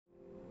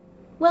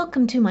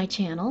Welcome to my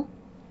channel.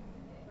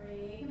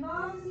 Breaking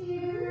Balls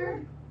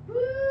here.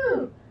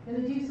 Woo!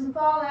 Gonna do some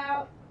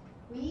Fallout.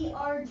 We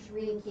are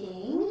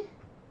drinking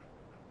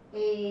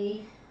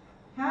a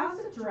House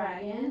of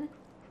Dragon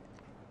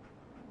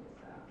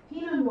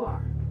Pinot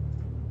Noir.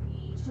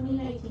 The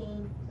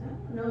 2019,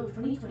 no,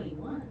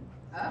 2021.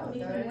 Oh, so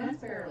it is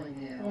fairly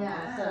new.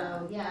 Yeah,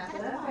 so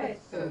that's why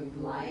it's so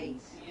light.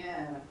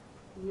 Yeah.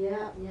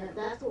 Yeah,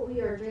 that's what we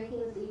are drinking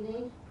this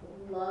evening.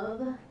 Love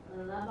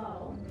that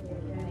bottle.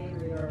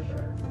 And read our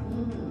shirts.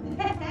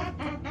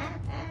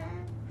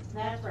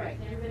 That's right.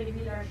 Can everybody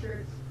read our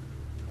shirts?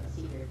 Let's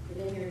see here. Get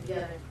in here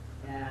together.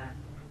 Yeah.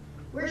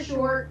 We're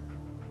short.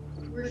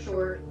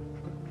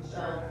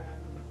 So,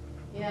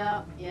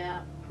 yeah.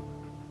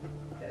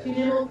 Too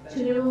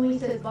Nibble Me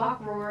says Bach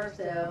Roar,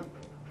 so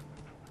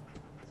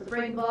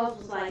Breaking Balls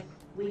was like,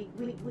 we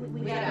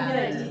got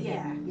it.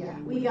 Yeah.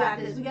 We got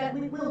this.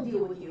 We'll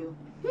deal with you.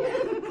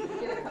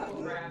 Get a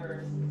couple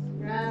grabbers.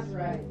 That's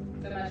right.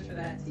 So much for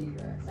that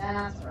T-Rex.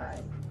 That's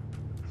right.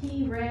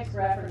 T-Rex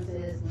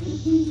references.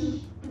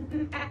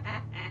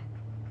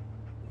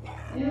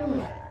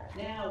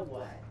 Now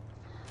what?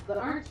 But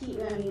aren't he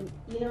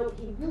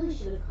really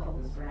should have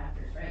called us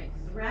raptors, right?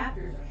 Because the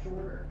raptors are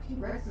shorter.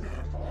 T-Rexes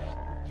are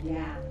taller.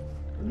 Yeah.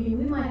 I mean,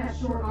 we might have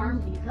short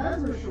arms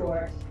because we're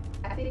short.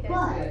 I think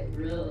that's good,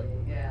 really.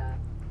 Yeah.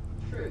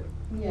 True.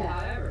 Yeah.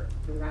 However,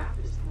 the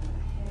raptors have a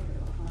head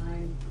of a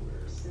hind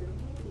quarters, so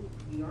maybe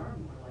we are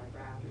more like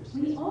raptors.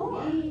 We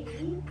are.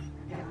 We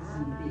got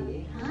some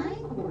big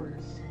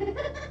hindquarters.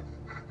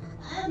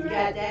 You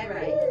got that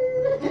right.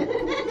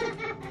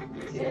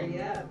 Tear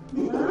you up.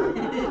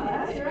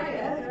 That's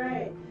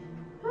right.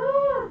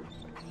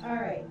 All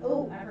right.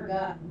 Oh, I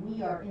forgot.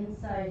 We are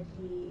inside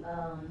the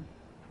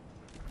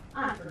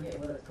I forget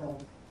what it's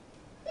called.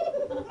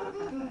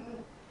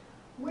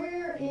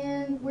 We're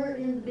in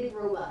the big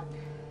robot.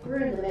 We're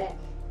in the mech.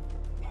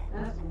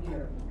 That's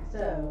weird.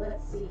 So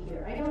let's see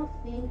here. I don't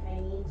think I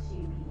need to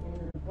be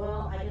in the.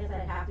 Well, I guess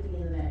I'd have to be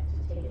in the mech to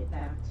take it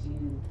back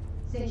to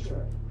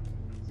Sanctuary.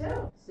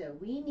 So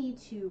we need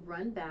to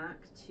run back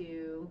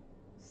to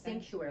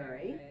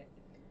Sanctuary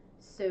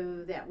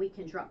so that we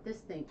can drop this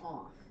thing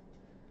off.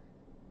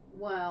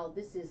 While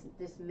this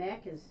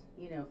mech is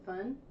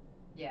fun.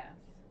 Yes,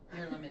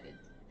 you're limited.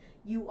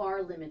 You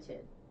are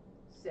limited.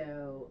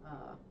 So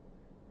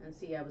and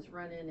see, I was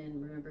running,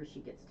 and remember, she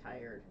gets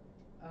tired.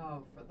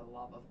 Oh, for the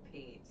love of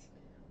Pete.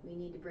 We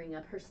need to bring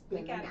up her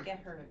stamina. We gotta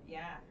get her,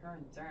 her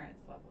endurance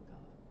level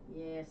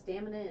going. Yeah,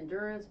 stamina,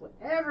 endurance,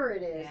 whatever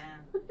it is. Yeah.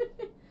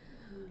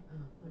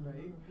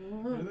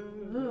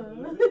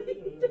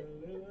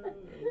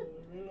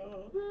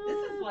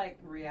 This is like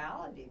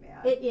reality,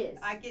 man. It is.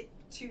 I get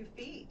 2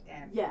 feet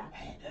and. Yeah.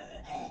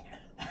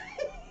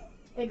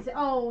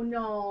 Oh,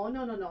 no.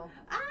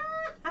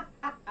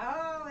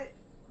 Oh,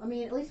 I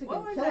mean, at least we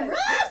can what kill was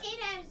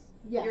mosquitoes.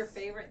 Yes. Your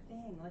favorite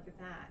thing. Look at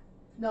that.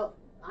 No,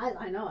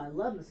 I know. I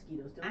love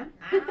mosquitoes, don't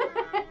I?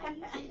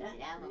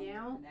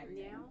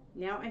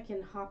 Now I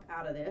can hop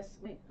out of this.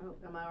 Wait,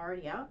 am I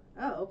already out?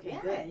 Oh, okay,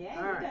 good. Yeah,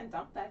 all you right. done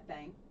dumped that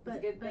thing. It's a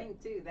good thing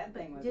too. That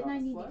thing was didn't on I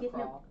a need slow to get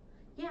crawl.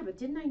 Yeah, but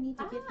didn't I need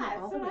to get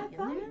him all the way in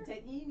there?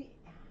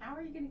 How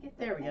are you going to get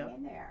that There we thing go.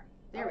 in there?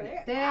 There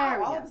we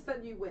go. All of a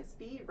sudden you went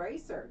speed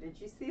racer. Did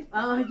you see that?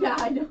 Oh, yeah,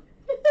 I know.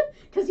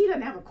 Because he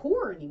doesn't have a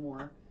core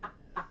anymore.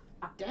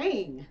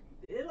 Dang.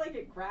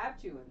 It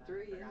grabbed you and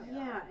threw you in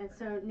there. Yeah, and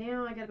so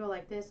now I gotta go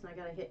like this, and I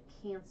gotta hit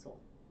cancel.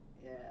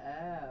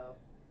 Yeah.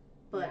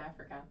 But yeah, I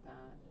forgot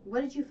that.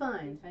 what did you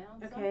find? You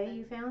found Okay, something.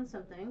 you found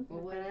something.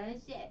 Well, what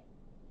is it?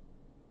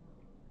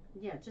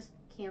 Yeah, just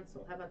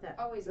cancel. How about that?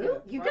 Oh, he's Ooh,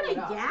 gonna you're throw gonna it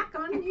up. yak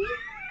on me?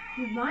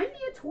 You remind me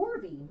of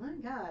Torby. My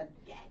God.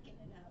 Yakking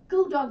it up.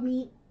 Go, dog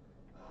meat.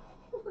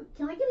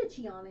 Can I get a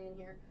Chiana in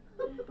here?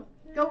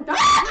 Go, dog.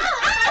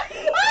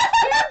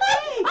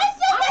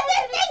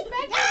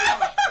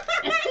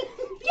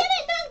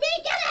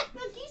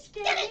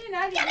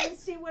 I didn't even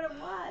see what it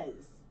was.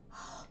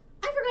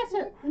 I forgot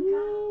to,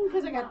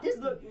 because I got this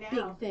Look,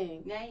 now, big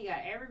thing. Now you got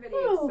everybody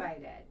Oh.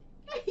 excited.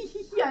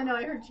 Yeah, I know,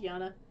 I heard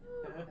Gianna.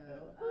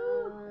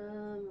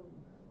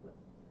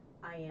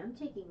 I am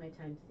taking my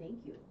time,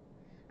 thank you.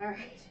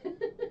 Alright.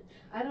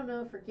 I don't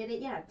know, forget it.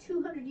 Yeah,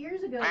 200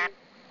 years ago.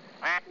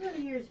 200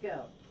 years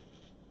ago.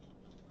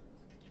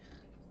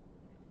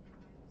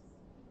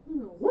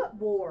 What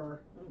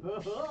war?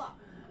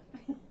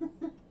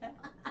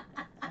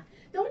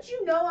 Don't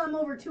you know I'm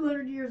over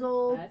 200 years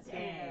old? That's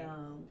right.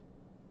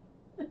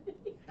 Damn.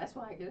 That's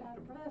why I get out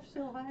of breath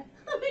so high.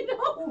 I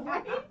know,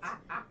 right?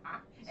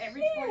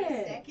 Every 20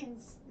 Shit.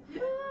 seconds.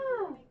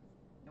 Ah.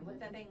 And what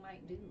that thing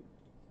might do.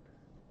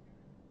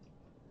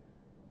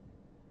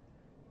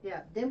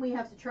 Yeah, then we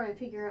have to try and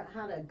figure out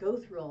how to go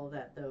through all of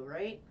that, though,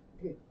 right?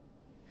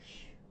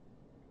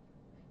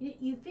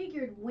 You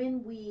figured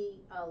when we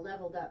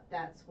leveled up,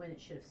 that's when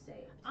it should have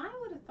saved. I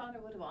would have thought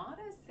it would have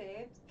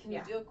auto-saved. Can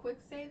Yeah. you do a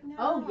quick save now?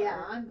 Oh yeah,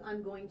 or-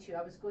 I'm going to.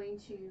 I was going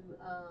to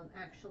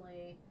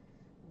actually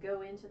go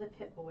into the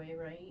Pip-Boy,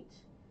 right,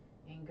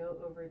 and go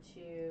over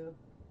to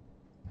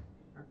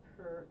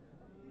our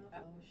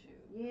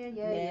shoot.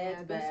 Yeah.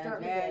 Go bad. start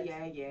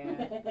with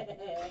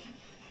Yeah.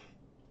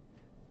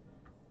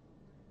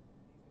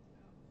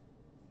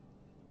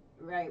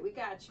 Right, we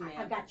got you, man.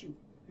 I got you.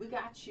 We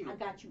got you. I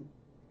got you.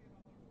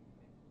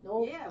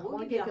 No, Yeah, I we'll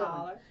wanna give you get a going.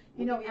 holler.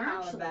 You We'll know, give you a holler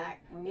actually,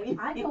 back when if we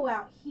I go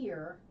out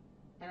here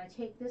and I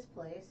take this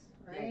place,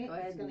 right? Yeah, go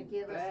ahead it's going to and-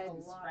 give go us ahead a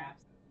and lot.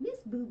 scraps. Miss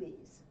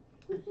Boobies.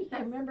 I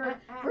remember,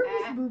 we're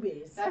Miss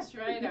Boobies. That's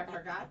right, I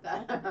forgot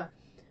that.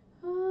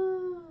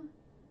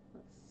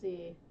 Let's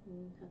see.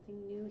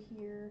 Nothing new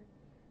here.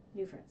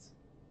 New friends.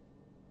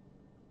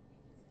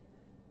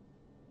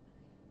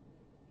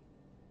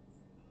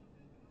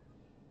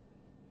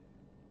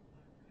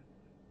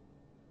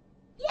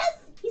 Yes!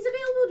 He's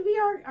available to be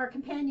our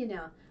companion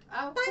now.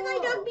 Oh, Bye bye,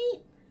 dog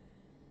meat.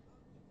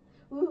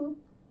 Ooh.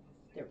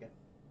 There we go.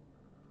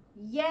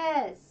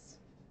 Yes.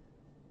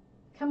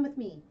 Come with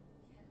me.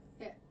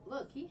 Yeah,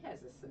 look, he has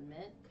a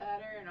cement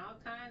cutter and all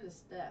kinds of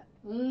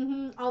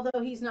stuff.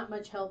 Although he's not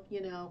much help,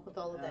 with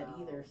all of that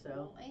either. So.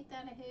 Well, ain't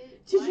that a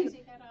hoot? Did Why you- has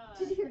he got all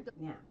Did you hear?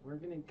 Now, we're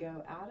going to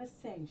go out of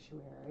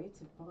sanctuary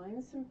to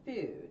find some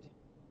food.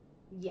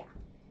 Yeah.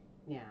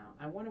 Now,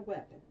 I want a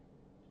weapon.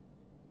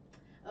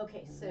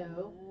 Okay.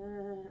 So.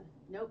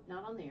 Nope.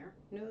 Not on there.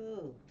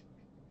 No.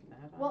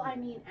 Not on Well, I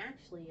there. mean,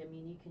 actually,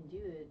 you can do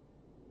it.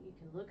 You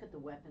can look at the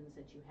weapons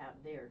that you have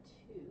there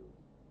too.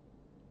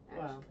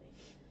 Actually. Wow.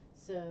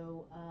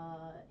 So,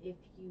 if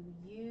you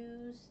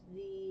use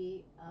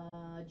the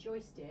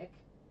joystick,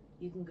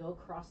 you can go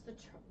across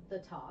the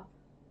top.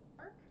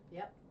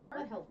 Yep.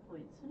 What health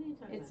points? What are you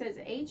talking It about? says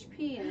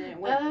HP and then it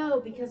went.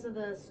 Oh, because of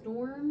the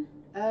storm.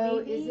 Oh,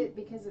 maybe? is it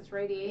because it's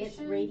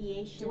radiation? It's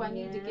radiation. Do I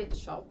need to yeah. get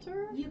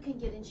shelter? You can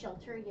get in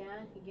shelter, yeah.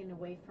 You get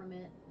away from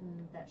it,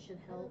 and that should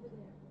help.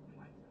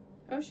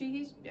 Oh,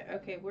 he's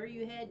okay. Where are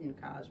you heading,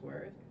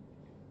 Cosworth?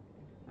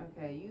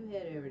 Okay, you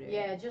head over there.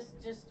 Yeah, just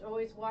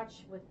always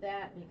watch with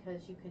that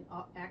because you can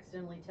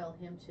accidentally tell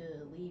him to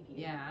leave you.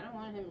 Yeah, I don't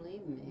want him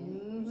leaving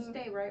me. Mhm. You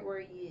stay right where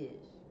he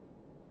is.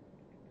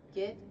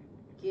 Get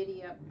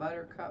giddy up,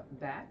 Buttercup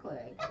back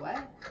leg.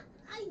 What?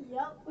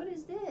 Yep. What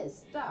is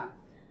this? Stop.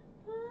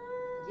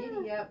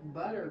 Giddy up,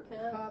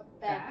 Buttercup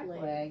back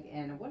leg.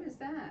 And what is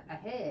that? A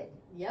head.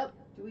 Yep.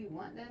 Do we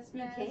want this You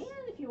mess? can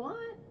if you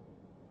want.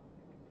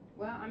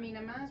 Well, I mean,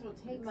 I might as well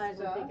take You might as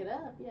well stuff. pick it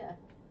up. Yeah.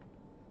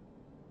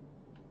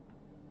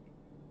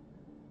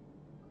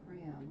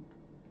 Cram.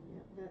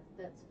 Yep.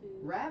 That's food.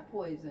 Rat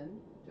poison.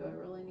 Do I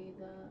really need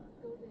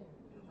that? Go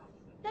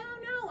there.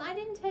 No, I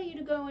didn't tell you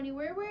to go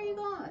anywhere. Where are you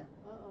going?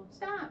 Uh-oh.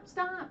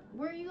 Stop.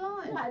 Where are you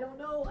going? I don't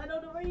know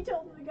where you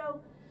told me to go.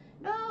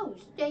 No,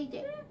 stay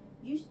there.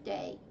 You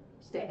stay.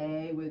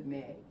 Stay with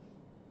me.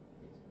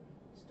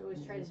 Just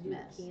always try to This do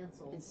mess. the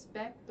cancel.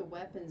 Inspect the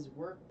weapons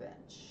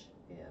workbench.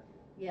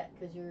 Yeah,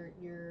 because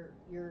you're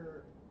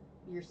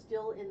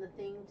still in the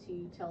thing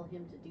to tell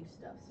him to do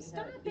stuff. See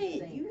how Stop keeps it.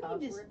 saying You need to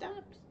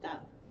Cosworth?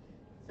 stop.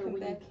 So Come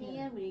when you back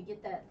here. when you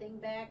get that thing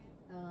back,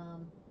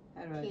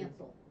 How do I do?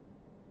 cancel.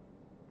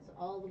 So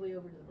all the way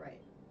over to the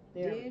right.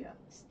 There we Dude, go.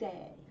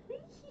 stay.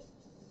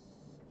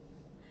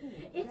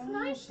 It's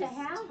nice to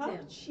have them.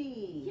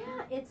 touchy.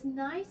 Yeah, it's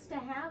nice to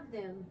have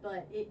them,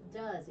 but it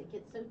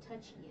gets so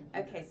touchy in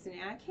here. Okay, so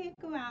now I can't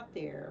go out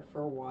there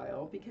for a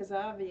while because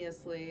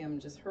obviously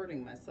I'm just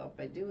hurting myself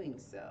by doing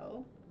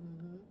so.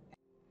 Mm-hmm.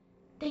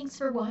 Thanks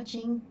for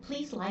watching.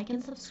 Please like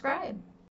and subscribe.